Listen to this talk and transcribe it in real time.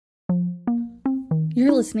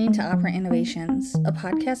You're listening to Opera Innovations, a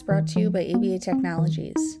podcast brought to you by ABA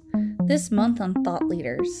Technologies. This month on Thought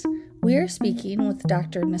Leaders, we are speaking with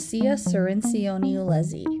Dr. Nasiah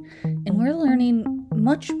Cirincione-Ulezi, and we're learning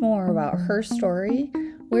much more about her story,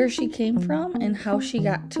 where she came from, and how she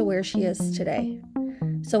got to where she is today.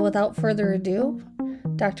 So without further ado,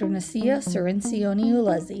 Dr. Nasiah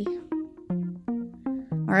Cirincione-Ulezi.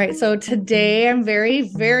 All right, so today I'm very,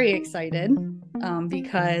 very excited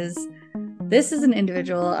because this is an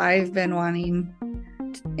individual I've been wanting,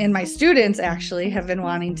 and my students actually have been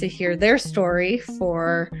wanting to hear their story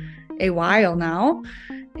for a while now.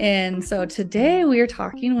 And so today we are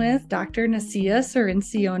talking with Dr. Nasiah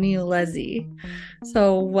Cirincione-Ulezi.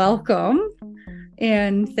 So welcome,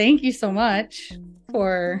 and thank you so much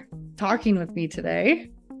for talking with me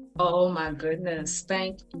today. Oh my goodness.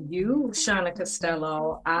 Thank you, Shauna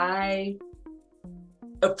Costello. I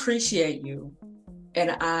appreciate you,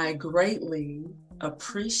 and I greatly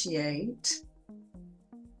appreciate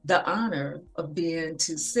the honor of being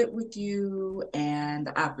to sit with you and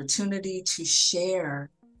the opportunity to share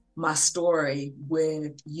my story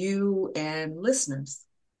with you and listeners.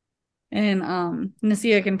 And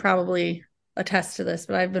Nasiah can probably attest to this,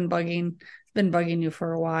 but I've been bugging you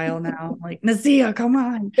for a while now. Like, Nasiah, come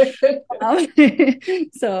on.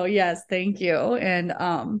 So yes, thank you. And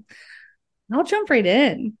I'll jump right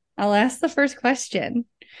in. I'll ask the first question.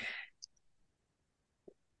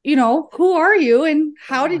 Who are you and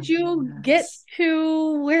how Oh my did you get goodness.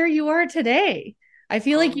 to where you are today? I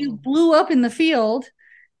feel like you Oh, blew up in the field,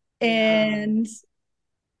 yeah. and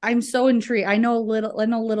I'm so intrigued. I know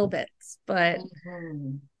little bits, but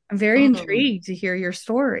Mhm. I'm very Mm. intrigued to hear your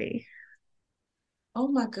story. Oh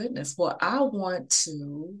my goodness. Well, I want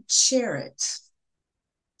to share it.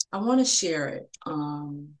 I want to share it.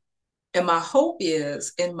 And my hope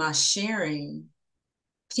is in my sharing,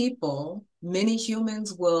 many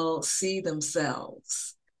humans will see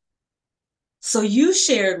themselves. So you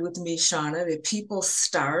shared with me, Shauna, that people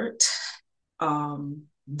start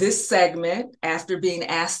this segment after being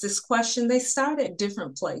asked this question, they start at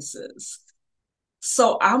different places.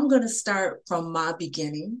 So I'm going to start from my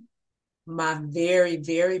beginning, my very,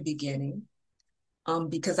 very beginning,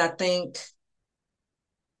 because I think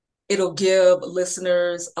it'll give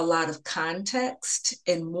listeners a lot of context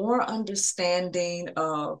and more understanding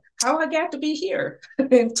of how I got to be here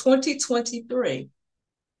in 2023.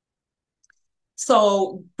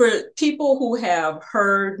 So, for people who have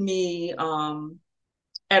heard me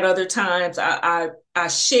at other times, I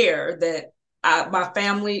share that my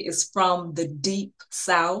family is from the deep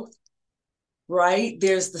South, right?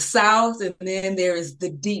 There's the South, and then there is the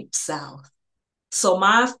deep South. So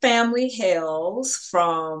my family hails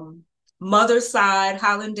from mother's side,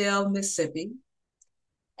 Hollandale, Mississippi,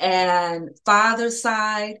 and father's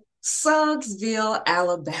side, Suggsville,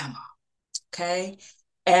 Alabama. Okay.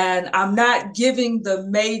 And I'm not giving the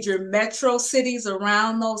major metro cities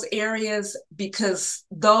around those areas because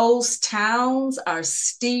those towns are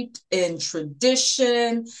steeped in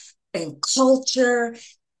tradition and culture,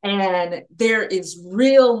 and there is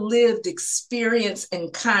real lived experience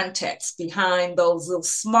and context behind those little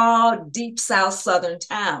small, deep South Southern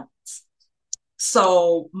towns.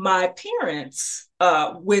 So my parents,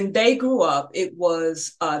 when they grew up, it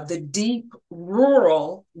was the deep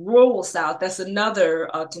rural South. That's another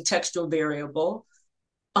contextual variable.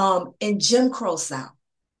 And Jim Crow South,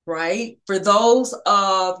 right? For those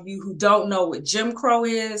of you who don't know what Jim Crow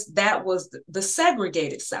is, that was the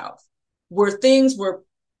segregated South, where things were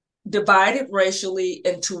divided racially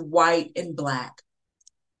into white and black.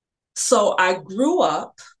 So I grew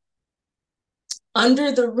up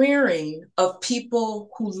under the rearing of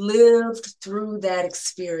people who lived through that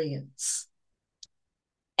experience.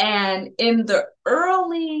 And in the in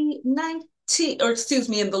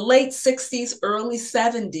the late 60s, early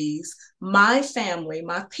 70s, my family,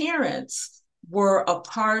 my parents were a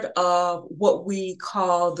part of what we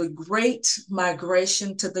call the Great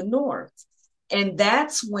Migration to the North. And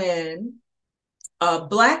that's when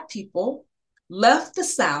Black people left the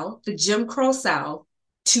South, the Jim Crow South,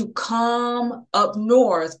 to come up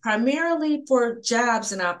north, primarily for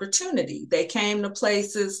jobs and opportunity. They came to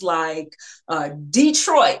places like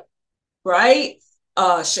Detroit, right?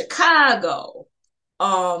 Chicago,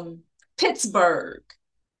 Pittsburgh,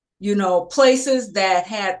 places that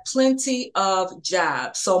had plenty of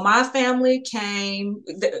jobs. So my family came,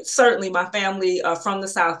 certainly my family from the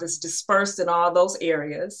South is dispersed in all those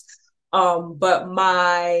areas. But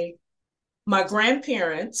my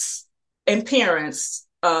grandparents and parents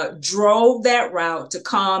drove that route to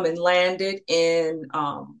come and landed in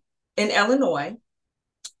Illinois.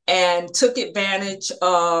 and took advantage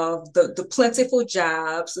of the plentiful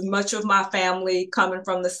jobs. Much of my family coming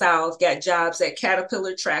from the South got jobs at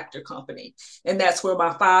Caterpillar Tractor Company. And that's where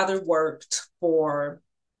my father worked for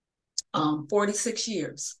 46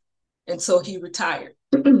 years. And so he retired.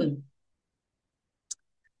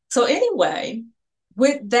 So anyway,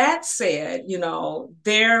 with that said,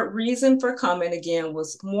 their reason for coming again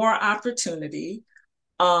was more opportunity.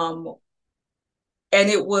 And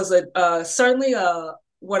it was certainly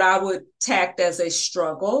what I would tact as a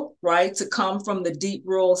struggle, right? To come from the deep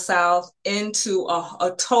rural South into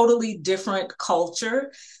a totally different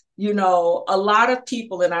culture. A lot of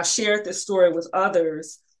people, and I've shared this story with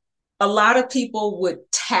others, a lot of people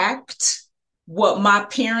would tact what my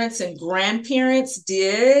parents and grandparents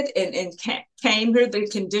did and came here, the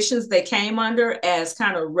conditions they came under as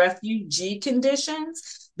kind of refugee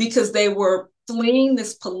conditions, because they were fleeing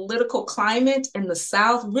this political climate in the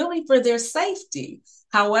South really for their safety.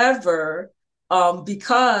 However,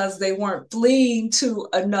 because they weren't fleeing to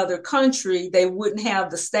another country, they wouldn't have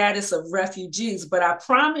the status of refugees. But I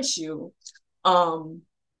promise you,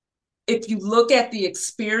 if you look at the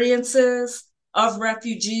experiences of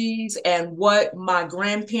refugees and what my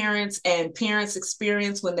grandparents and parents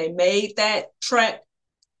experienced when they made that trek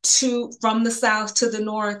from the South to the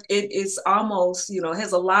North, it is almost,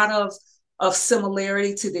 has a lot of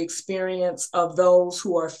similarity to the experience of those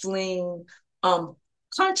who are fleeing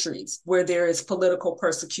countries where there is political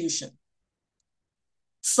persecution.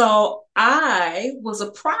 So I was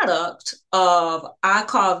a product of, I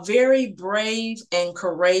call, very brave and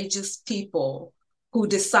courageous people who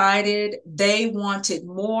decided they wanted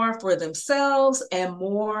more for themselves and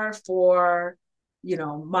more for,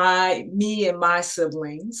 me and my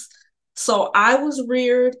siblings. So I was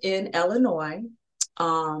reared in Illinois,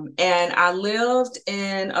 and I lived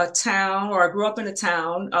in a town, or I grew up in a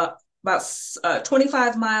town about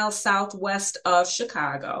 25 miles southwest of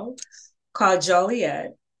Chicago, called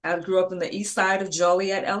Joliet. I grew up in the east side of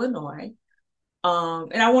Joliet, Illinois.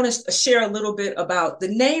 And I want to share a little bit about the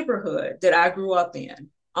neighborhood that I grew up in.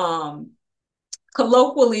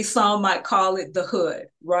 Colloquially, some might call it the hood,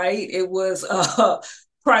 right? It was not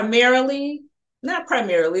primarily,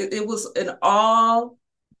 it was an all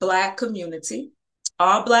Black community,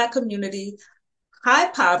 high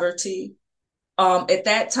poverty, at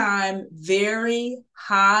that time, very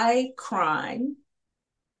high crime.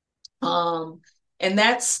 And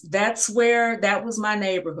that was my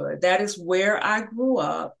neighborhood. That is where I grew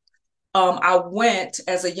up. I went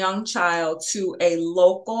as a young child to a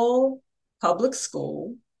local public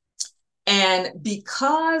school. And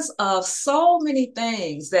because of so many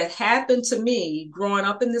things that happened to me growing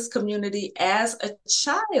up in this community as a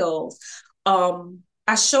child,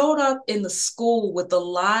 I showed up in the school with a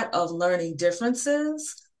lot of learning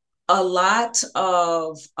differences, a lot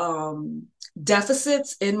of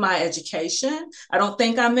deficits in my education. I don't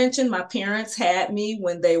think I mentioned my parents had me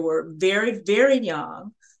when they were very, very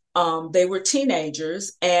young. They were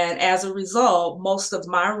teenagers. And as a result, most of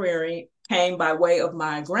my rearing came by way of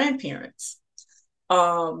my grandparents.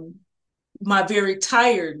 My very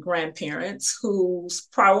tired grandparents, whose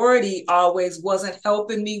priority always wasn't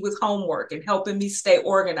helping me with homework and helping me stay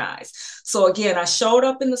organized. So again, I showed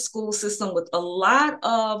up in the school system with a lot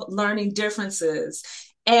of learning differences,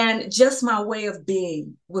 and just my way of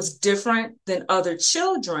being was different than other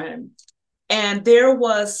children. And there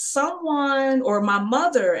was someone, or my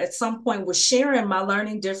mother at some point was sharing my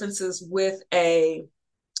learning differences with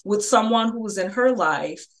someone who was in her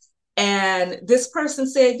life. And this person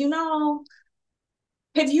said,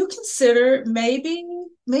 have you considered maybe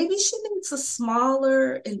she needs a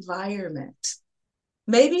smaller environment?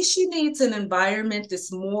 Maybe she needs an environment that's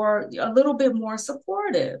a little bit more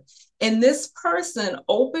supportive. And this person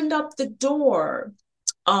opened up the door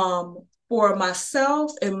for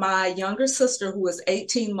myself and my younger sister, who is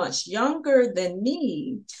 18 months younger than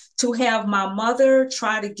me, to have my mother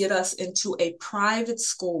try to get us into a private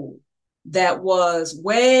school that was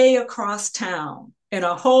way across town in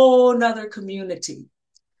a whole nother community.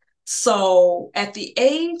 So at the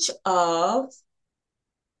age of, I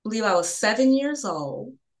believe I was 7 years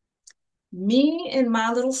old, me and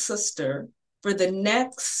my little sister, for the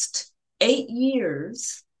next 8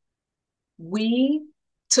 years, we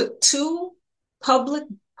took two public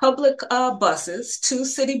buses, two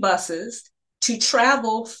city buses, to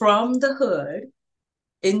travel from the hood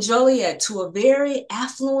in Joliet to a very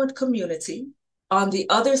affluent community on the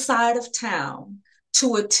other side of town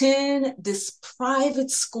to attend this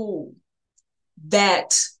private school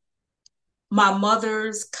that my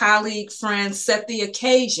mother's colleague friends set the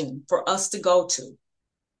occasion for us to go to.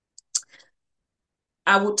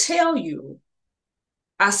 I will tell you,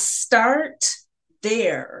 I start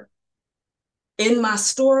there in my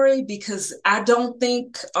story because I don't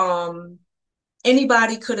think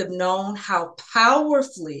anybody could have known how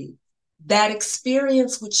powerfully that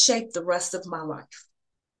experience would shape the rest of my life.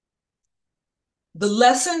 The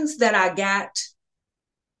lessons that I got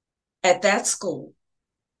at that school,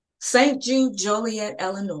 St. Jude, Joliet,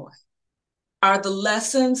 Illinois, are the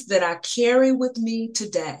lessons that I carry with me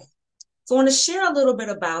today. So I want to share a little bit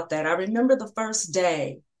about that. I remember the first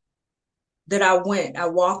day that I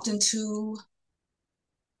walked into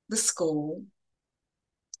the school.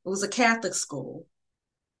 It was a Catholic school,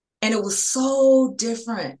 and it was so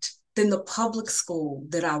different than the public school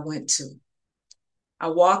that I went to. I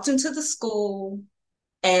walked into the school,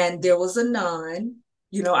 and there was a nun.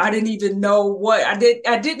 I didn't even know what I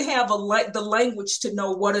didn't have the language to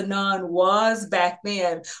know what a nun was back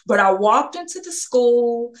then. But I walked into the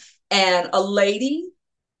school, and a lady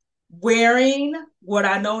wearing what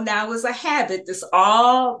I know now is a habit, this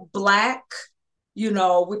all black,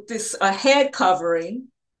 with this head covering.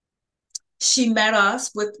 She met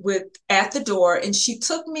us with at the door, and she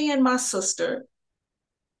took me and my sister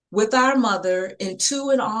with our mother into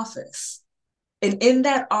an office. And in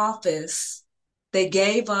that office, they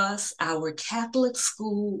gave us our Catholic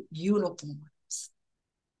school uniforms.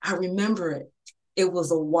 I remember it. It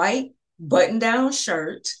was a white button-down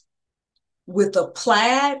shirt with a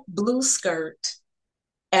plaid blue skirt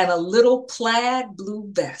and a little plaid blue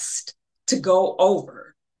vest to go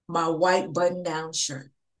over my white button-down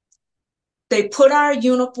shirt. They put our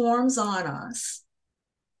uniforms on us,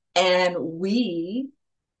 and we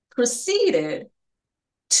proceeded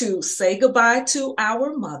to say goodbye to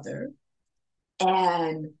our mother.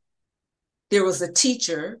 And there was a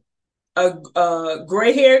teacher, a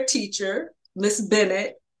gray-haired teacher, Miss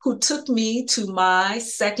Bennett, who took me to my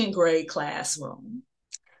second grade classroom.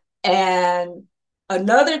 And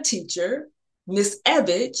another teacher, Miss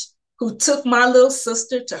Ebbage, who took my little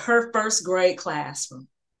sister to her first grade classroom.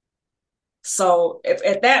 So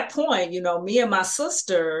at that point, me and my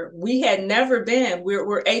sister, we had never been,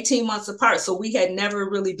 we're 18 months apart, so we had never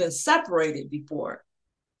really been separated before.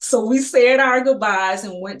 So we said our goodbyes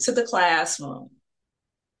and went to the classroom.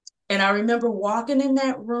 And I remember walking in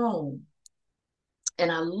that room,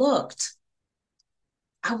 and I looked.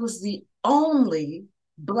 I was the only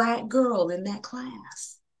Black girl in that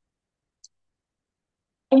class.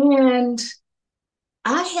 And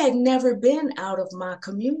I had never been out of my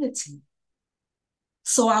community.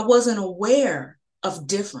 So I wasn't aware of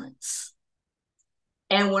difference.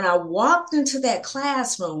 And when I walked into that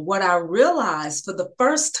classroom, what I realized for the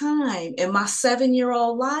first time in my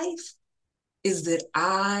 7-year-old life is that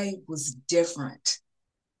I was different.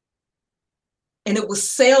 And it was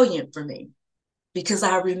salient for me because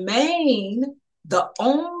I remained the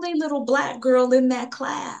only little Black girl in that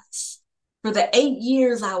class for the 8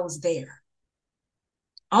 years I was there.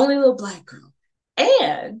 Only little Black girl.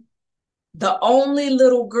 And the only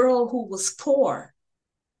little girl who was poor,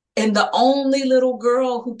 and the only little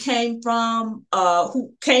girl who came from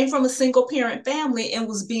a single parent family and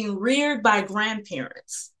was being reared by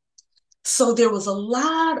grandparents. So there was a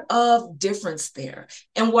lot of difference there.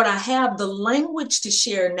 And what I have the language to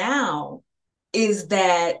share now is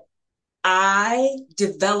that I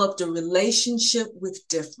developed a relationship with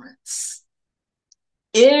difference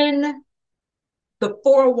in the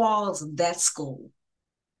four walls of that school.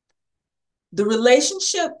 The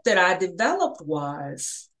relationship that I developed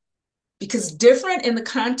was because different in the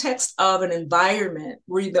context of an environment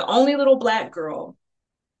where you're the only little Black girl,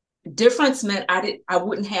 difference meant I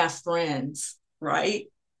wouldn't have friends, right?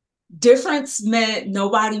 Difference meant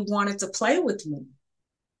nobody wanted to play with me.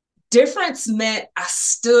 Difference meant I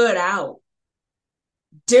stood out.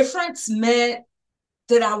 Difference meant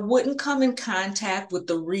that I wouldn't come in contact with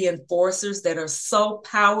the reinforcers that are so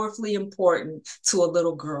powerfully important to a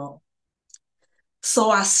little girl.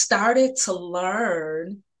 So I started to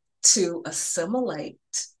learn to assimilate,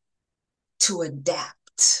 to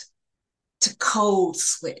adapt, to code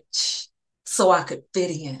switch so I could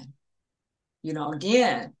fit in.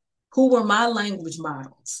 Again, who were my language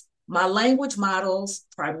models? My language models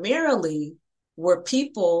primarily were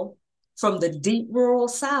people from the deep rural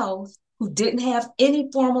South who didn't have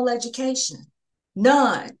any formal education.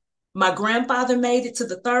 None. My grandfather made it to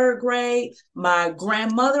the 3rd grade. My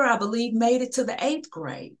grandmother, I believe, made it to the 8th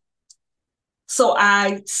grade. So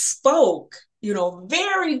I spoke,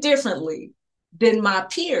 very differently than my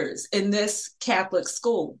peers in this Catholic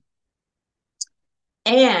school.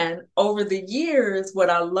 And over the years, what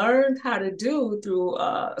I learned how to do through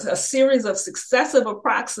a series of successive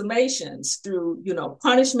approximations through,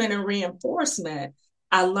 punishment and reinforcement,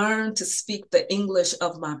 I learned to speak the English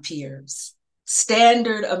of my peers,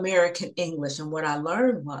 standard American English. And what I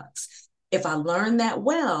learned was if I learned that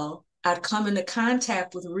well, I'd come into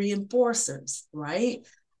contact with reinforcers, right?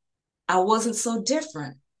 I wasn't so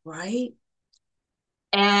different, right?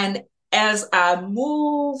 And as I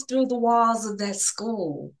moved through the walls of that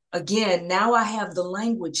school, again, now I have the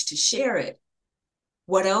language to share it.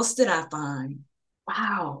 What else did I find?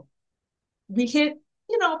 Wow, we hit,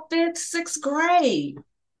 fifth, sixth grade.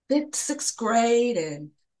 And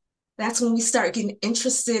that's when we start getting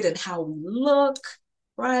interested in how we look,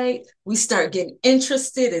 right? We start getting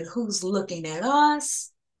interested in who's looking at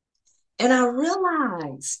us. And I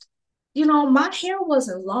realized, my hair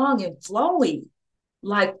wasn't long and flowy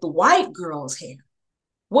like the white girl's hair.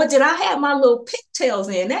 What did I have my little pigtails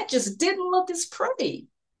in? That just didn't look as pretty.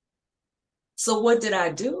 So what did I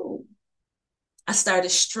do? I started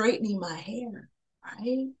straightening my hair,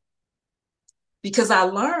 right? Because I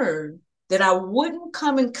learned that I wouldn't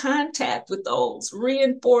come in contact with those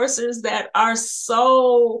reinforcers that are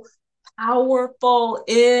so powerful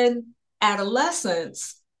in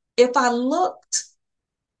adolescence if I looked,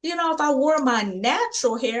 if I wore my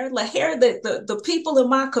natural hair, the hair that the people in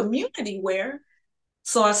my community wear.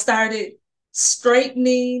 So I started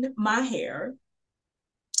straightening my hair.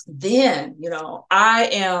 Then, I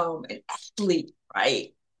am an athlete,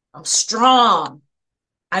 right? I'm strong.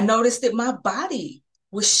 I noticed that my body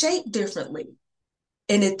was shaped differently.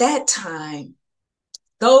 And at that time,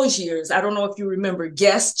 those years, I don't know if you remember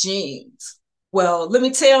Guess jeans. Well, let me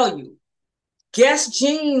tell you, Guess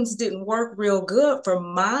jeans didn't work real good for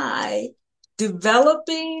my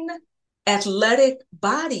developing athletic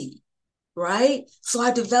body, right? So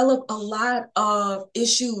I developed a lot of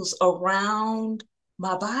issues around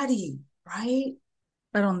my body, right?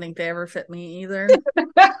 I don't think they ever fit me either, to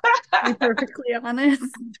be perfectly honest.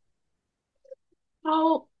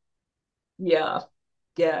 Oh, yeah,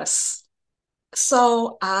 yes.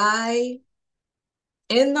 So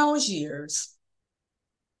in those years,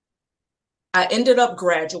 I ended up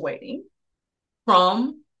graduating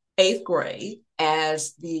from eighth grade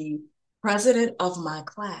as the president of my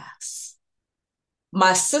class.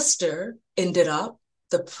 My sister ended up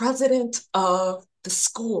the president of the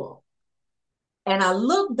school. And I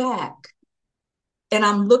look back and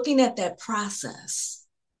I'm looking at that process,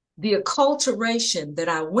 the acculturation that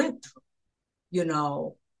I went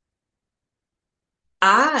through,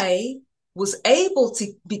 I was able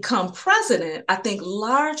to become president, I think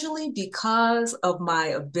largely because of my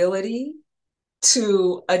ability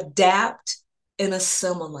to adapt and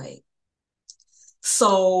assimilate.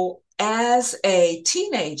 So as a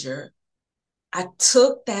teenager, I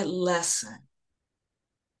took that lesson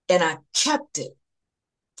and I kept it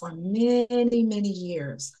for many, many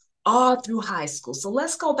years, all through high school. So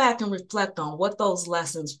let's go back and reflect on what those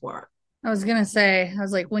lessons were. I was gonna say, I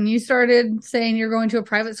was like, when you started saying you're going to a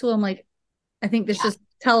private school, I'm like, I think this just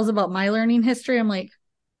tells about my learning history. I'm like,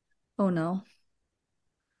 oh no.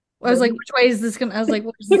 I was like, which way is this gonna? I was like,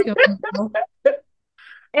 where's this going?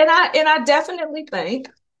 And I definitely think,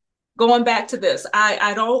 going back to this,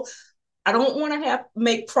 I don't want to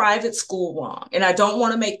make private school wrong, and I don't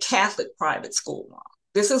want to make Catholic private school wrong.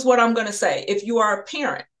 This is what I'm going to say. If you are a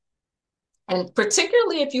parent, and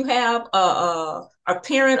particularly if you have a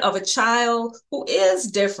parent of a child who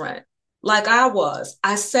is different, like I was,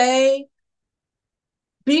 I say,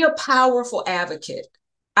 be a powerful advocate.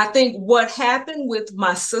 I think what happened with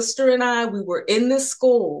my sister and I, we were in this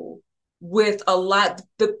school with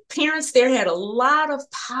the parents there had a lot of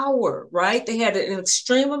power, right? They had an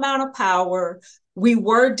extreme amount of power. We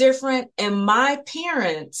were different. And my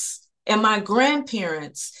parents and my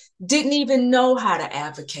grandparents didn't even know how to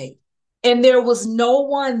advocate. And there was no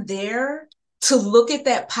one there to look at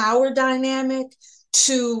that power dynamic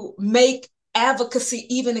to make advocacy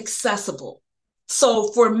even accessible.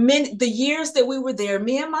 So for the years that we were there,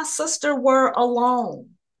 me and my sister were alone,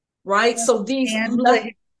 right? So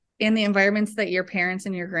and the environments that your parents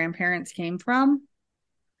and your grandparents came from.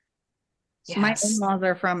 Yes. My in-laws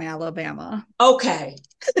are from Alabama. Okay.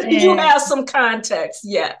 You have some context.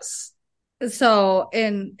 Yes. So,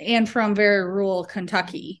 and from very rural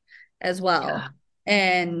Kentucky as well. Yeah.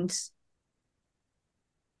 And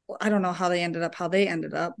I don't know how they ended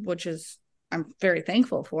up, which is I'm very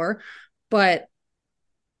thankful for. But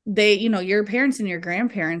they, your parents and your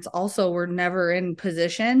grandparents also were never in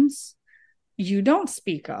positions. You don't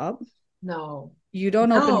speak up. No. You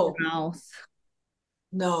don't open your mouth.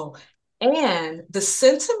 No. And the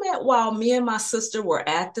sentiment while me and my sister were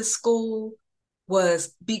at the school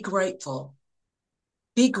was be grateful.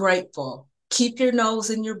 Be grateful. Keep your nose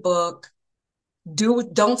in your book.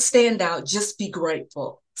 Don't stand out, just be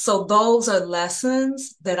grateful. So those are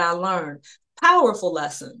lessons that I learned, powerful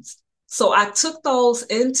lessons. So I took those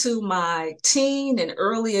into my teen and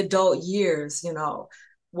early adult years.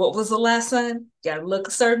 What was the lesson? You got to look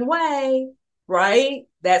a certain way, right?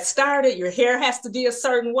 That started, your hair has to be a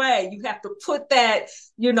certain way. You have to put that,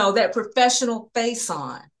 that professional face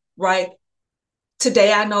on, right?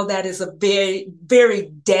 Today, I know that is a very,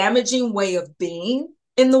 very damaging way of being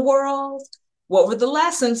in the world. What were the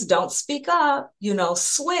lessons? Don't speak up,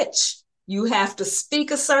 switch. You have to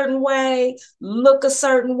speak a certain way, look a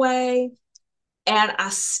certain way. And I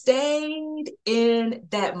stayed in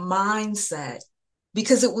that mindset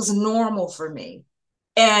because it was normal for me.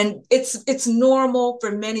 And it's normal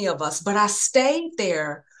for many of us, but I stayed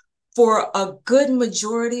there for a good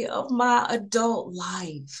majority of my adult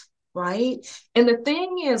life, right? And the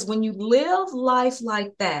thing is, when you live life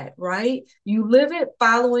like that, right, you live it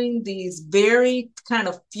following these very kind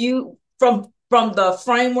of few from the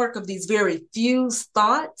framework of these very fused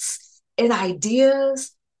thoughts and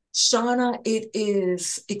ideas. Shauna, it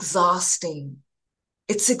is exhausting.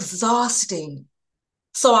 It's exhausting.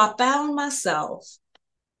 So I found myself,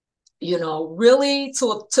 really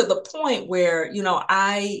to the point where,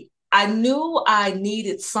 I knew I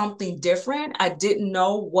needed something different. I didn't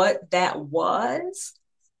know what that was.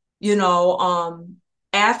 You know,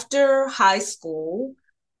 After high school,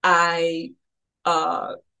 I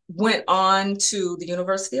went on to the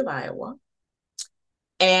University of Iowa.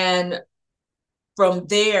 And from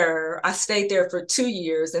there, I stayed there for 2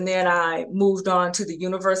 years, and then I moved on to the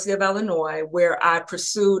University of Illinois, where I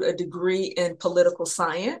pursued a degree in political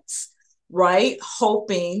science, right?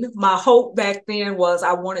 My hope back then was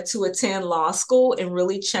I wanted to attend law school and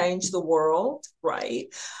really change the world, right?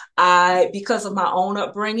 Because of my own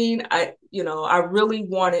upbringing, I really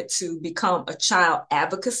wanted to become a child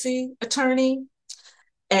advocacy attorney.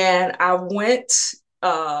 And I went,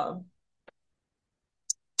 uh,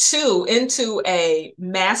 into a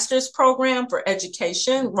master's program for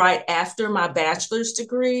education right after my bachelor's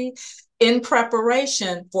degree in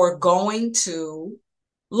preparation for going to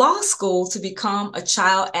law school to become a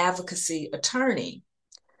child advocacy attorney.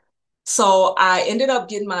 So I ended up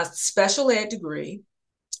getting my special ed degree,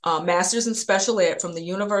 master's in special ed from the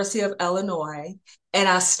University of Illinois. And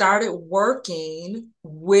I started working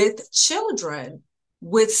with children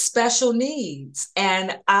with special needs.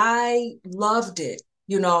 And I loved it.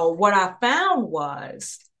 What I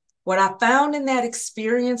found in that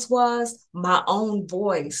experience was my own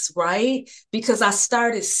voice, right? Because I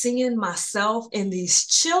started seeing myself in these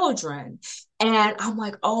children. And I'm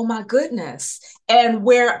like, oh my goodness. And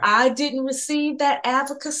where I didn't receive that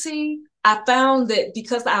advocacy, I found that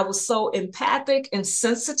because I was so empathic and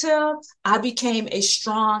sensitive, I became a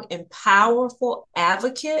strong and powerful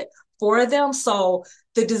advocate for them. So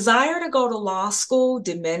the desire to go to law school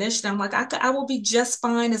diminished. I'm like, I will be just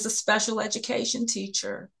fine as a special education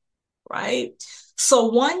teacher, right? So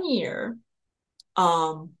one year,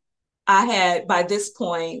 I had by this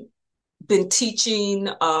point been teaching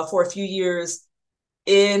for a few years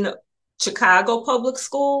in Chicago public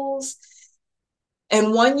schools.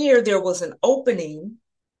 And one year there was an opening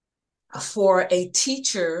for a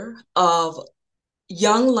teacher of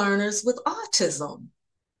young learners with autism.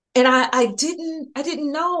 And I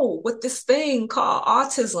didn't know what this thing called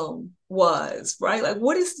autism was, right? Like,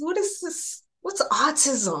 what is this? What's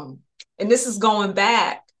autism? And this is going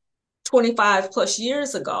back 25 plus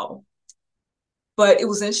years ago. But it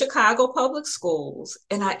was in Chicago public schools.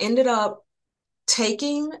 And I ended up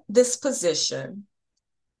taking this position.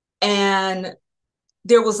 And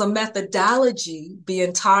there was a methodology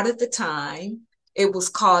being taught at the time. It was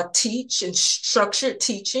called teach and structured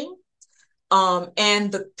teaching.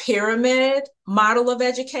 And the pyramid model of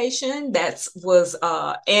education, that was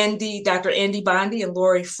Dr. Andy Bondi and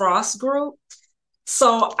Lori Frost's group.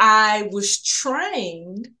 So I was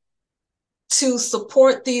trained to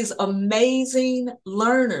support these amazing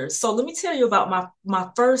learners. So let me tell you about my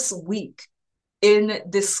first week in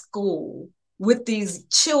this school with these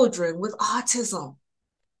children with autism.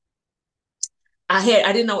 I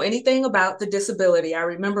didn't know anything about the disability. I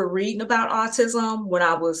remember reading about autism when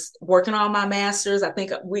I was working on my master's. I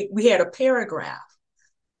think we had a paragraph.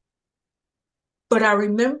 But I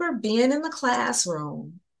remember being in the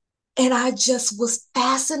classroom and I just was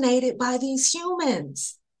fascinated by these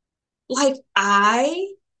humans. Like I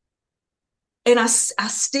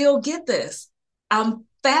still get this. I'm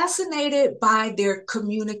fascinated by their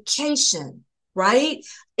communication, right?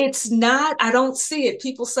 I don't see it.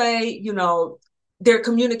 People say, they have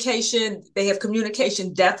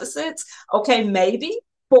communication deficits. Okay, maybe,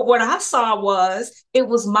 But what I saw was it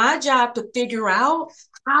was my job to figure out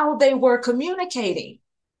how they were communicating.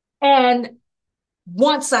 And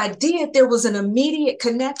once I did, there was an immediate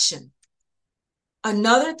connection.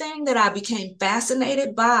 Another thing that I became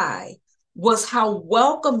fascinated by was how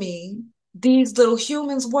welcoming these little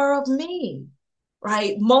humans were of me,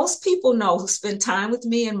 right? Most people know who spend time with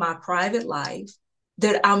me in my private life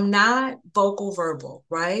that I'm not vocal verbal,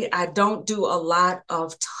 right? I don't do a lot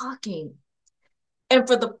of talking. And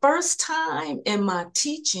for the first time in my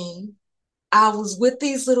teaching, I was with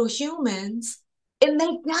these little humans and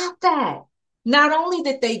they got that. Not only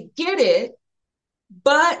did they get it,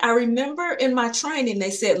 but I remember in my training,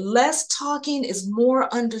 they said less talking is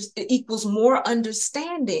equals more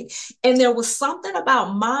understanding. And there was something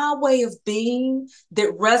about my way of being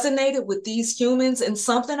that resonated with these humans and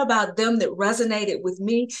something about them that resonated with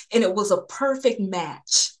me. And it was a perfect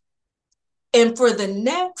match. And for the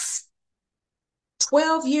next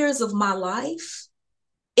 12 years of my life,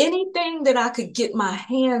 anything that I could get my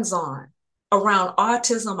hands on around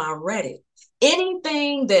autism, I read it.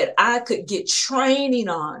 Anything that I could get training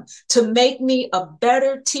on to make me a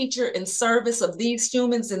better teacher in service of these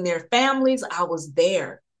humans and their families, I was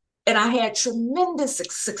there. And I had tremendous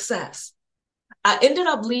success. I ended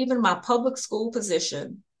up leaving my public school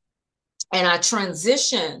position and I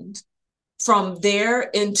transitioned from there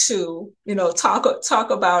into,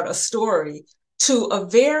 talk about a story, to a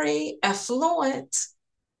very affluent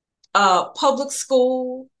public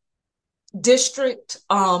school district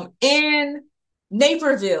in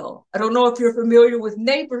Naperville. I don't know if you're familiar with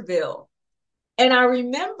Naperville. And I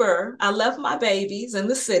remember I left my babies in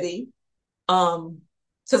the city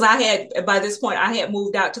because by this point, I had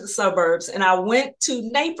moved out to the suburbs and I went to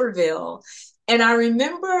Naperville. And I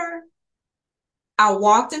remember I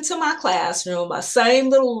walked into my classroom, my same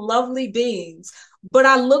little lovely beings, but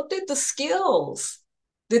I looked at the skills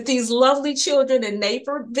that these lovely children in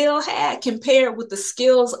Naperville had compared with the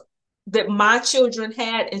skills that my children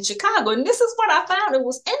had in Chicago. And this is what I found. It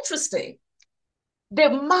was interesting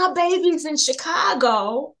that my babies in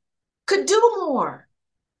Chicago could do more.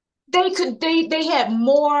 They had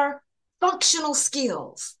more functional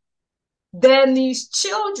skills than these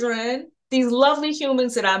children, these lovely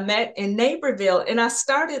humans that I met in Naperville. And I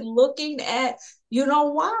started looking at,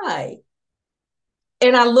 why?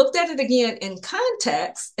 And I looked at it again in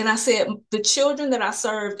context and I said, the children that I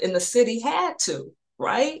served in the city had to,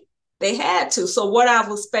 right? They had to. So what I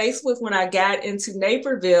was faced with when I got into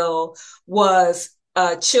Naperville was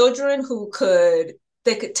children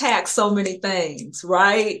they could tag so many things,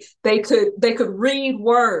 right? They could read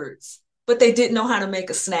words, but they didn't know how to make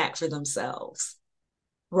a snack for themselves,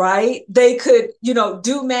 right? They could,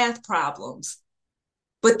 do math problems,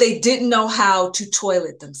 but they didn't know how to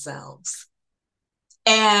toilet themselves.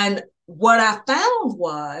 And what I found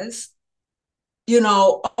was,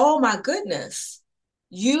 oh my goodness,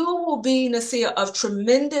 you will be, Nasiah, of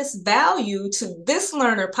tremendous value to this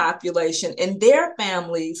learner population and their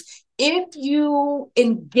families if you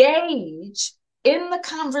engage in the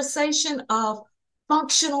conversation of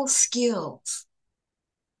functional skills.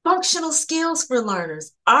 Functional skills for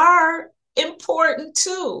learners are important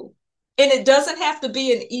too. And it doesn't have to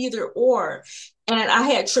be an either or. And I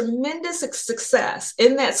had tremendous success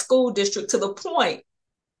in that school district to the point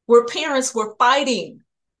where parents were fighting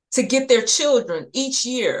to get their children each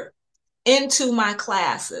year into my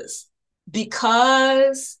classes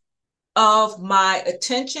because of my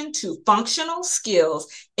attention to functional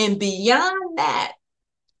skills. And beyond that,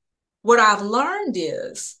 what I've learned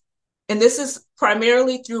is, and this is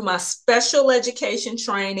primarily through my special education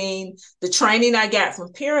training, the training I got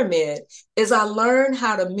from Pyramid, is I learned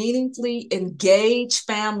how to meaningfully engage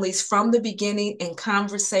families from the beginning in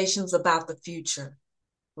conversations about the future,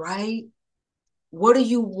 right? What do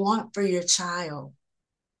you want for your child,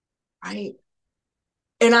 right?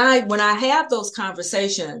 And when I have those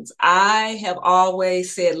conversations, I have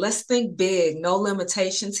always said, let's think big, no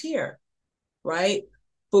limitations here, right?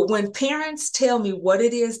 But when parents tell me what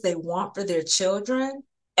it is they want for their children,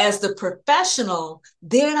 as the professional,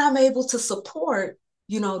 then I'm able to support,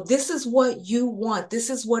 this is what you want. This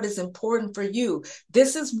is what is important for you.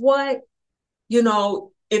 This is what,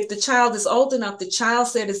 if the child is old enough, the child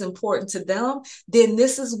said is important to them, then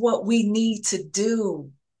this is what we need to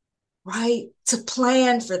do, right? To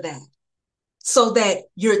plan for that so that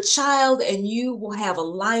your child and you will have a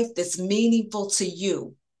life that's meaningful to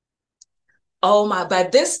you. Oh my, by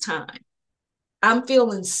this time, I'm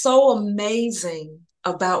feeling so amazing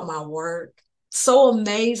about my work, so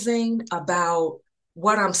amazing about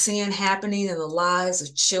what I'm seeing happening in the lives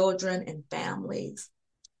of children and families.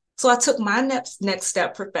 So I took my next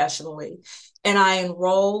step professionally, and I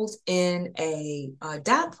enrolled in a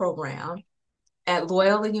DAC program at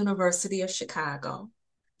Loyola University of Chicago.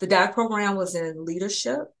 The DAC program was in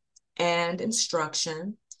leadership and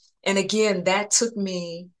instruction. And again, that took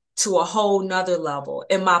me to a whole nother level.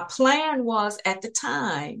 And my plan was at the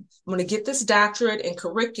time, I'm going to get this doctorate in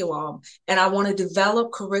curriculum, and I want to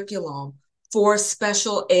develop curriculum for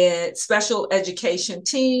special education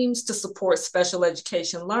teams to support special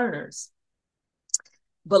education learners.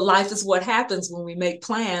 But life is what happens when we make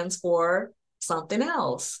plans for something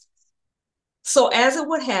else. So as it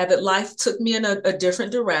would have it, life took me in a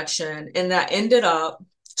different direction. And I ended up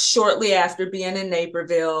shortly after being in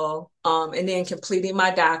Naperville and then completing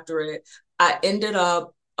my doctorate, I ended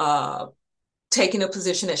up taking a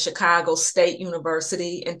position at Chicago State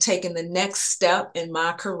University and taking the next step in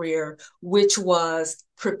my career, which was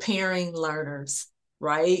preparing learners,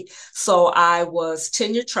 right? So I was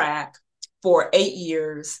tenure track for 8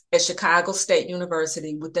 years at Chicago State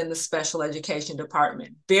University within the special education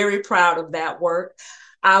department. Very proud of that work.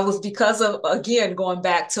 I was, because of, again, going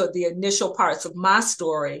back to the initial parts of my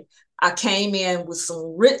story, I came in with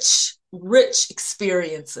some rich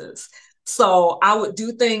experiences. So I would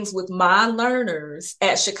do things with my learners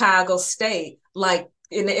at Chicago State, like,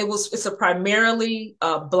 and it's a primarily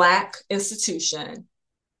Black institution.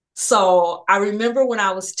 So I remember when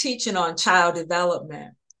I was teaching on child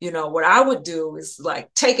development, what I would do is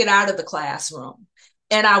like take it out of the classroom,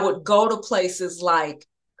 and I would go to places like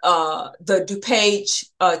the DuPage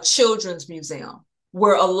Children's Museum,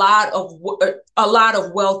 where a lot of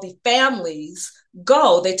wealthy families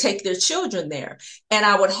go. They take their children there, and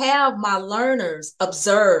I would have my learners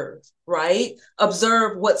observe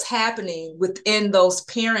what's happening within those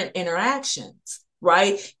parent interactions,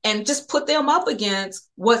 right? And just put them up against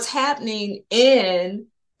what's happening in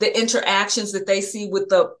the interactions that they see with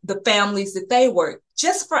the families that they work,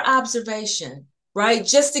 just for observation, right?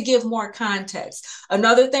 Just to give more context.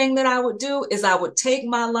 Another thing that I would do is I would take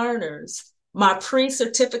my learners, my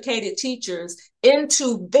pre-certificated teachers,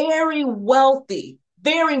 into very wealthy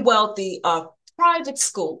private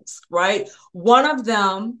schools, right? One of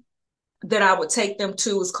them that I would take them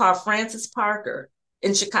to is called Francis Parker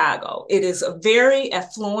in Chicago. It is a very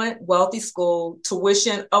affluent, wealthy school,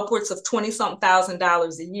 tuition upwards of $20-something thousand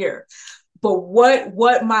a year. But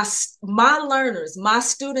what my learners, my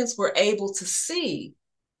students were able to see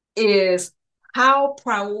is how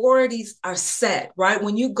priorities are set, right?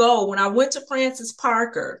 When I went to Francis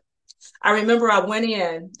Parker, I remember I went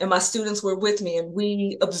in and my students were with me and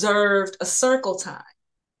we observed a circle time.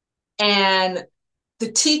 And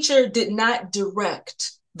the teacher did not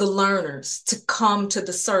direct the learners to come to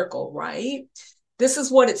the circle, right? This is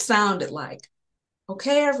what it sounded like.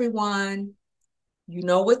 Okay, everyone, you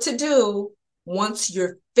know what to do. Once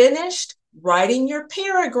you're finished writing your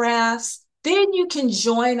paragraphs, then you can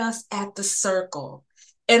join us at the circle.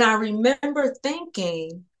 And I remember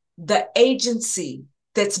thinking the agency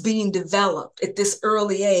that's being developed at this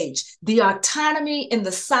early age, the autonomy and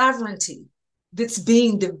the sovereignty that's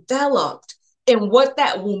being developed, and what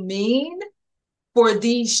that will mean for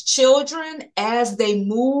these children as they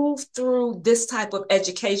move through this type of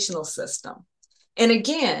educational system. And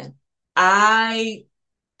again, I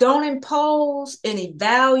don't impose any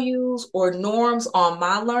values or norms on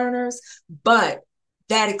my learners, but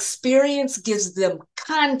that experience gives them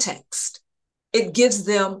context. It gives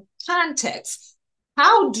them context.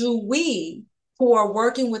 How do we, who are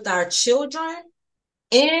working with our children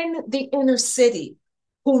in the inner city,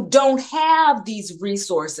 who don't have these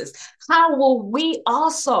resources, how will we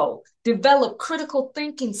also develop critical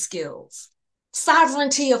thinking skills,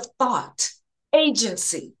 sovereignty of thought,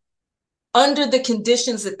 agency under the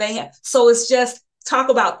conditions that they have? So it's just talk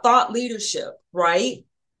about thought leadership, right?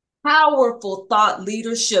 Powerful thought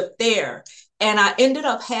leadership there. And I ended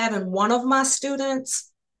up having one of my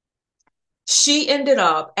students, she ended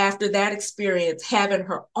up, after that experience, having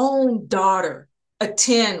her own daughter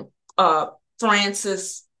attend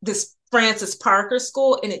Francis Parker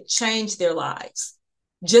School, and it changed their lives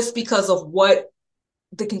just because of what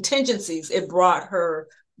the contingencies it brought her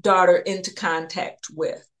daughter into contact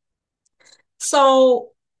with.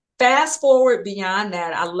 So fast forward beyond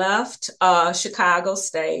that, I left Chicago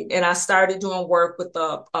State and I started doing work with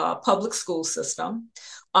the public school system.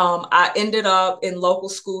 I ended up in local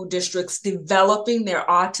school districts developing their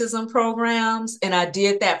autism programs, and I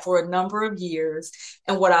did that for a number of years.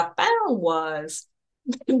 And what I found was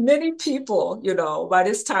many people, by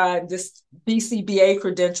this time, this BCBA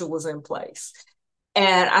credential was in place.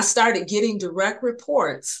 And I started getting direct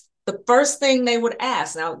reports. the first thing they would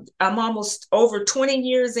ask, now I'm almost over 20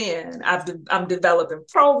 years in, I'm developing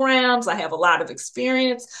programs, I have a lot of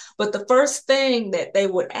experience, but the first thing that they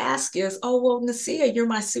would ask is, oh, well, Nasiah, you're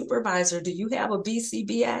my supervisor. Do you have a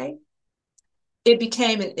BCBA? It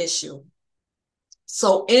became an issue.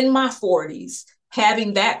 So in my 40s,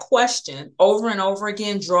 having that question over and over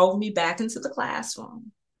again drove me back into the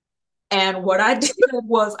classroom. And what I did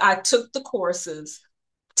was I took the courses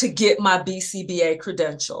to get my BCBA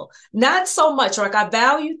credential. Not so much like I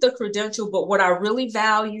valued the credential, but what I really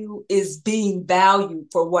value is being valued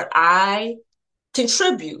for what I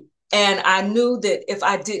contribute. And I knew that if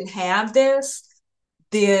I didn't have this,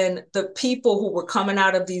 then the people who were coming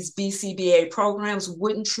out of these BCBA programs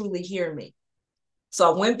wouldn't truly hear me.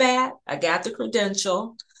 So I went back, I got the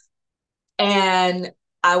credential, and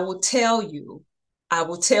I will tell you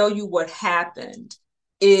what happened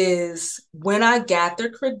is when I got the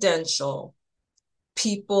credential,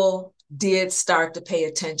 people did start to pay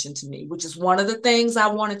attention to me, which is one of the things I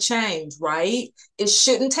want to change, right? It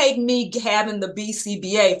shouldn't take me having the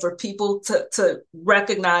BCBA for people to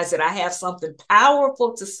recognize that I have something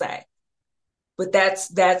powerful to say. But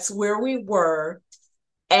that's where we were.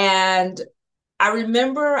 And I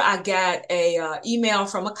remember I got a email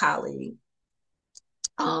from a colleague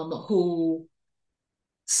who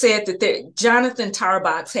said that Jonathan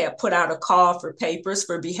Tarbox had put out a call for papers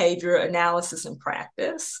for behavior analysis and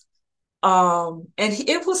practice. And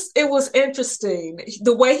it was interesting.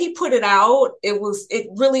 The way he put it out, it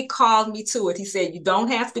really called me to it. He said, you don't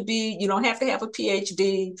have to have a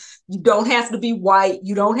PhD, you don't have to be white,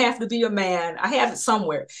 you don't have to be a man. I have it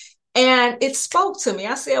somewhere. And it spoke to me.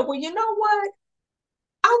 I said, well, you know what?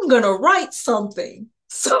 I'm gonna write something.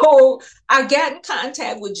 So I got in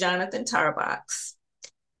contact with Jonathan Tarbox.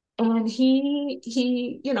 And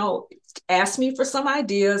he asked me for some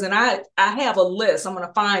ideas, and I have a list, I'm going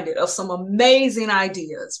to find it, of some amazing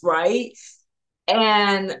ideas, right?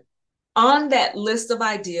 And on that list of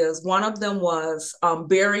ideas, one of them was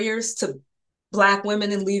barriers to Black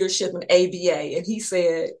women in leadership and ABA. And he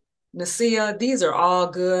said, Nasiah, these are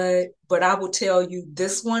all good, but I will tell you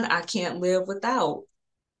this one I can't live without,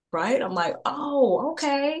 right? I'm like, oh,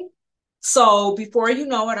 okay. So before you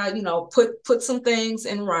know it, I put some things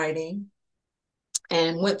in writing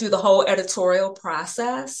and went through the whole editorial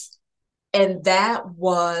process. And that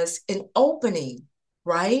was an opening,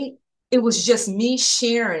 right? It was just me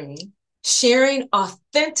sharing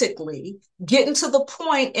authentically, getting to the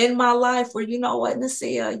point in my life where, you know what,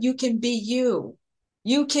 Nasiah, you can be you.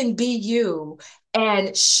 You can be you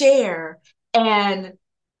and share and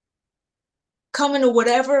come into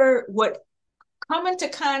come into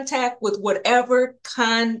contact with whatever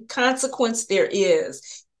consequence there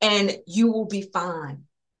is, and you will be fine.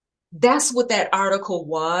 That's what that article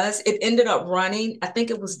was. It ended up running, I think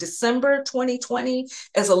it was December 2020,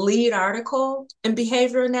 as a lead article in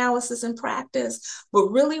behavior analysis and practice. But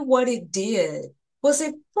really what it did was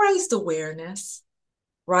it raised awareness,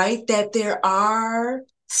 right? That there are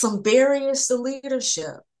some barriers to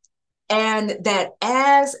leadership, and that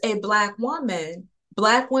as a Black woman,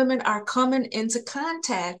 Black women are coming into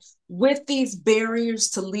contact with these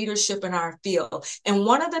barriers to leadership in our field. And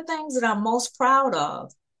one of the things that I'm most proud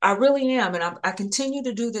of, I really am, and I continue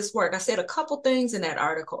to do this work. I said a couple things in that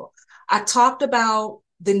article. I talked about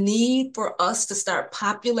the need for us to start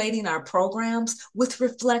populating our programs with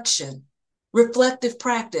reflection, reflective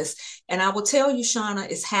practice. And I will tell you, Shauna,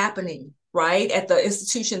 it's happening. Right? At the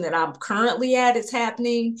institution that I'm currently at, it's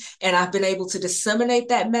happening. And I've been able to disseminate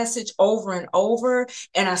that message over and over.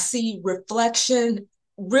 And I see reflection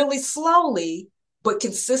really slowly, but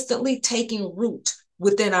consistently taking root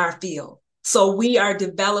within our field. So we are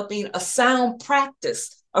developing a sound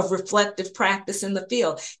practice of reflective practice in the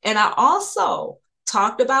field. And I also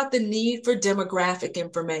talked about the need for demographic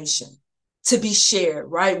information to be shared,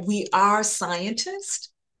 right? We are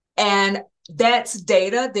scientists, and that's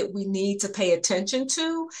data that we need to pay attention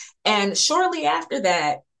to. And shortly after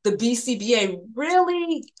that, the BCBA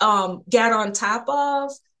really got on top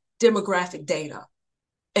of demographic data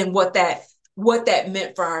and what that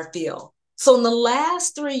meant for our field. So in the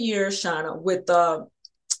last 3 years, Shauna, with the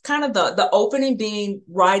opening being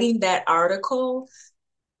writing that article,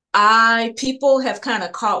 people have kind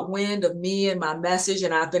of caught wind of me and my message,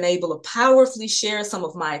 and I've been able to powerfully share some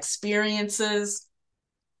of my experiences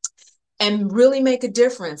and really make a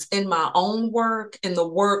difference in my own work, in the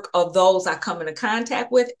work of those I come into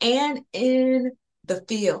contact with, and in the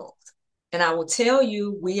field. And I will tell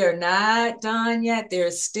you, we are not done yet.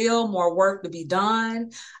 There's still more work to be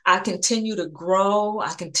done. I continue to grow.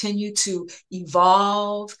 I continue to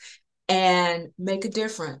evolve and make a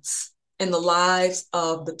difference. in the lives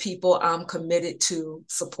of the people I'm committed to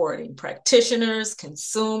supporting, practitioners,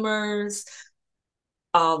 consumers,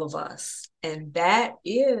 all of us. And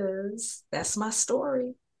that's my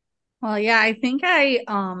story. Well, yeah, I think I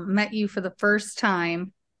met you for the first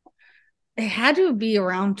time. It had to be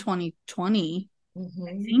around 2020.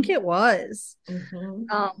 I think it was.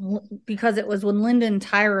 Because it was when Linda and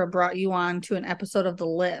Tyra brought you on to an episode of The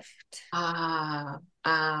Lift. Okay.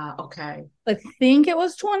 I think it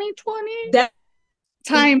was 2020. That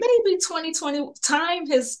Time maybe 2020. Time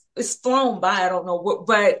has flown by. I don't know what,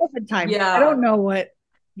 but time. yeah. I don't know what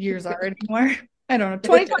years are anymore. I don't know.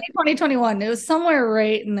 2020, 2021. It was somewhere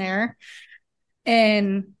right in there.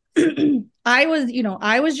 And I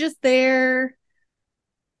was just there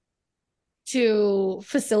to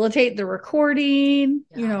facilitate the recording.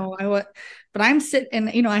 But I'm sitting,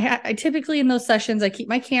 and I typically in those sessions I keep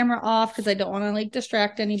my camera off because I don't want to like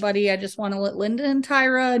distract anybody. I just want to let Linda and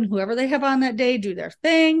Tyra and whoever they have on that day do their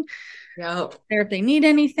thing. Yep. There if they need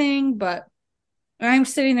anything. But I'm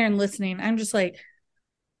sitting there and listening. I'm just like,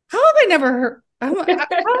 how have I never heard? How have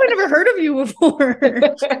I never heard of you before?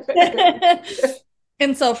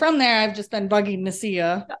 And so from there, I've just been bugging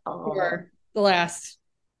Nasiah for the last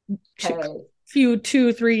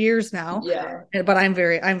 2-3 years now. Yeah. But I'm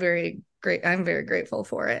very grateful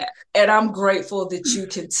for it. And I'm grateful that you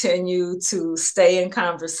continue to stay in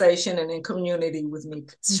conversation and in community with me,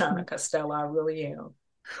 Shauna Costello. I really am.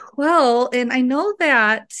 Well, and I know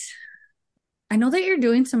that you're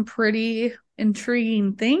doing some pretty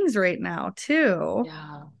intriguing things right now too.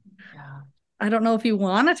 Yeah. I don't know if you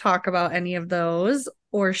want to talk about any of those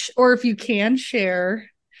or if you can share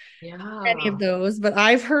any of those, but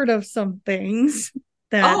I've heard of some things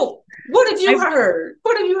that. Oh, what have you heard?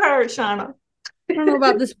 What have you heard, Shauna? I don't know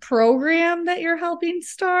about this program that you're helping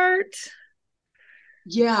start.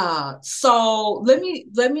 Yeah. So let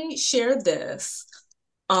me share this.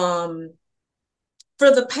 For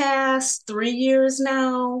the past 3 years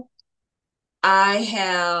now, I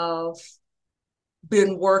have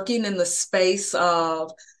been working in the space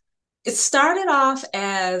of, it started off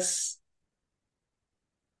as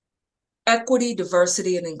equity,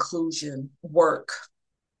 diversity, and inclusion work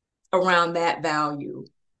around that value.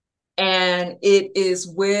 And it is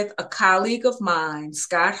with a colleague of mine,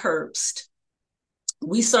 Scott Herbst.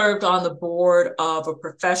 We served on the board of a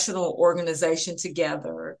professional organization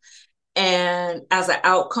together. And as an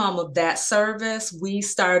outcome of that service, we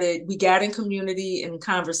got in community and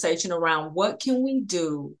conversation around what can we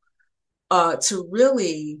do to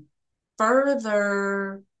really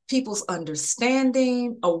further people's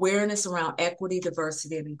understanding, awareness around equity,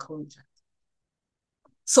 diversity, and inclusion.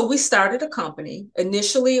 So we started a company.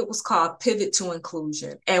 Initially, it was called Pivot to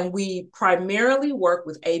Inclusion, and we primarily work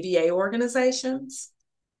with ABA organizations,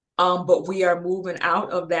 but we are moving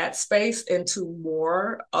out of that space into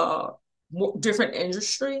more different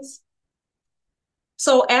industries.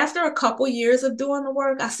 So after a couple years of doing the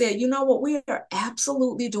work, I said, you know what, we are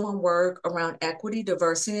absolutely doing work around equity,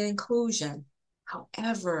 diversity, and inclusion.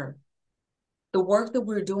 However, the work that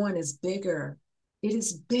we're doing is bigger. It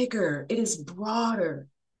is bigger. It is broader,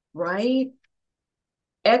 right?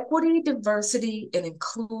 Equity, diversity, and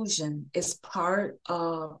inclusion is part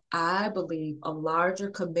of, I believe, a larger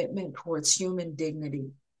commitment towards human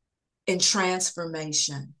dignity and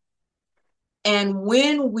transformation. And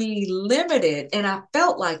when we limited, and I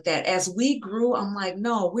felt like that as we grew, I'm like,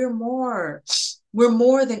 no, we're more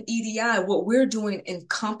than EDI. What we're doing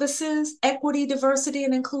encompasses equity, diversity,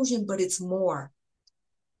 and inclusion, but it's more.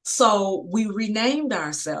 So we renamed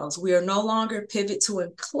ourselves. We are no longer Pivot to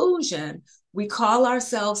Inclusion. We call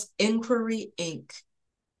ourselves Inquiry Inc.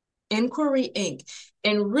 Inquiry Inc.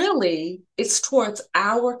 And really, it's towards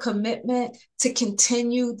our commitment to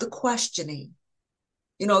continue the questioning.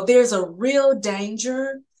 There's a real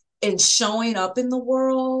danger in showing up in the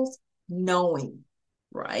world knowing,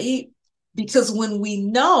 right? Because when we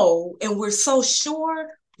know and we're so sure,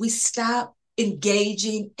 we stop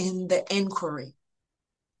engaging in the inquiry.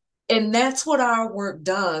 And that's what our work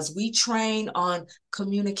does. We train on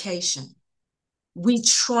communication. We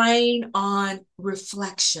train on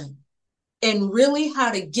reflection and really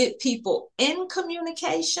how to get people in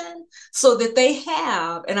communication so that they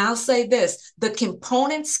have, and I'll say this, the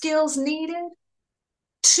component skills needed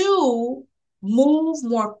to move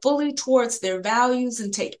more fully towards their values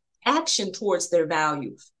and take action towards their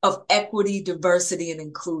value of equity, diversity, and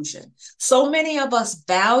inclusion. So many of us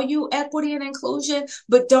value equity and inclusion,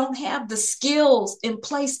 but don't have the skills in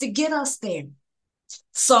place to get us there.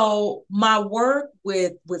 So my work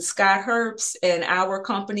with Scott Herbst and our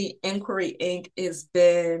company, Inquiry Inc., has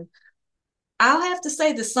been, I'll have to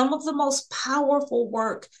say that some of the most powerful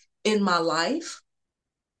work in my life.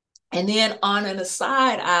 And then on an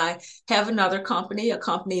aside, I have another company, a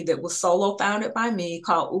company that was solo founded by me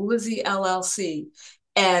called Ulezi LLC.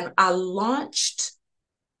 And I launched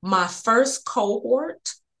my first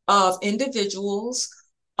cohort of individuals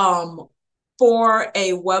for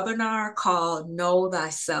a webinar called Know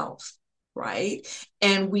Thyself, right?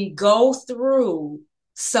 And we go through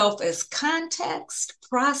self as context,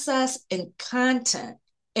 process, and content.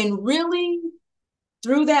 And really,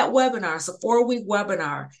 through that webinar, it's a 4-week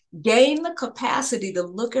webinar, gain the capacity to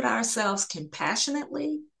look at ourselves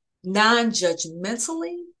compassionately,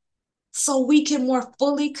 non-judgmentally, so we can more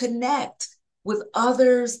fully connect with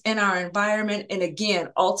others in our environment. And again,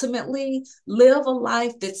 ultimately live a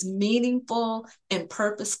life that's meaningful and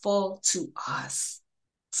purposeful to us.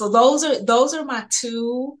 So those are my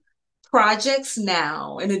 2 projects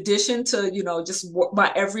now, in addition to, just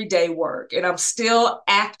my everyday work. And I'm still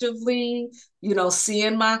actively,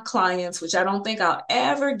 seeing my clients, which I don't think I'll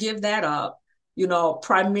ever give that up.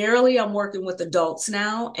 Primarily I'm working with adults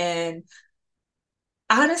now. And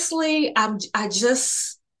honestly,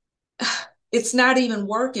 it's not even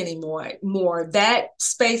work anymore. That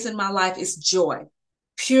space in my life is joy,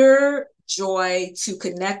 pure joy, to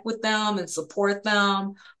connect with them and support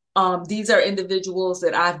them. These are individuals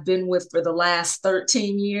that I've been with for the last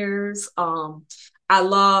 13 years. I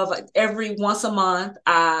love, every once a month,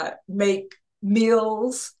 I make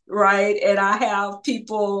meals, right? And I have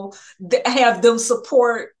people, have them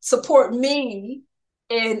support me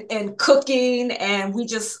in cooking. And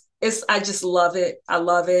I just love it. I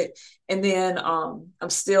love it. And then I'm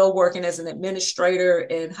still working as an administrator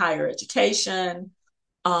in higher education.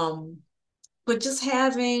 But just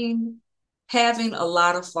having a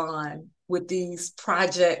lot of fun with these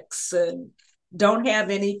projects, and don't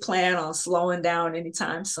have any plan on slowing down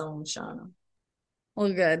anytime soon, Shauna.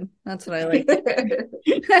 Well, good. That's what I like to hear.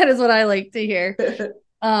 That is what I like to hear.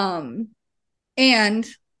 And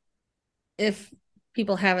if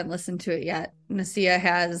people haven't listened to it yet, Nasiah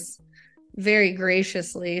has very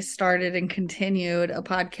graciously started and continued a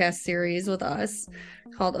podcast series with us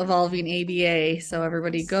called Evolving ABA. So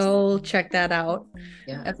everybody go check that out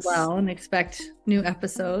as well, and expect new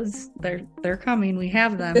episodes. They're coming. We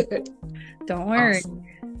have them. Don't worry.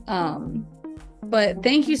 Awesome. But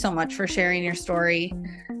thank you so much for sharing your story.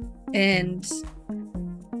 And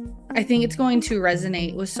I think it's going to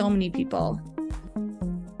resonate with so many people.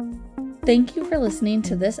 Thank you for listening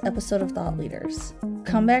to this episode of Thought Leaders.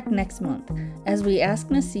 Come back next month as we ask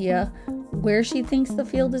Nasiah where she thinks the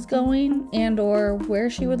field is going and/or where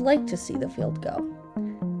she would like to see the field go.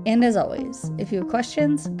 And as always, if you have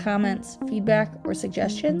questions, comments, feedback, or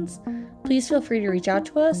suggestions, please feel free to reach out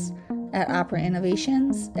to us at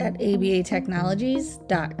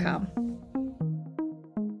operainnovations@abatechnologies.com.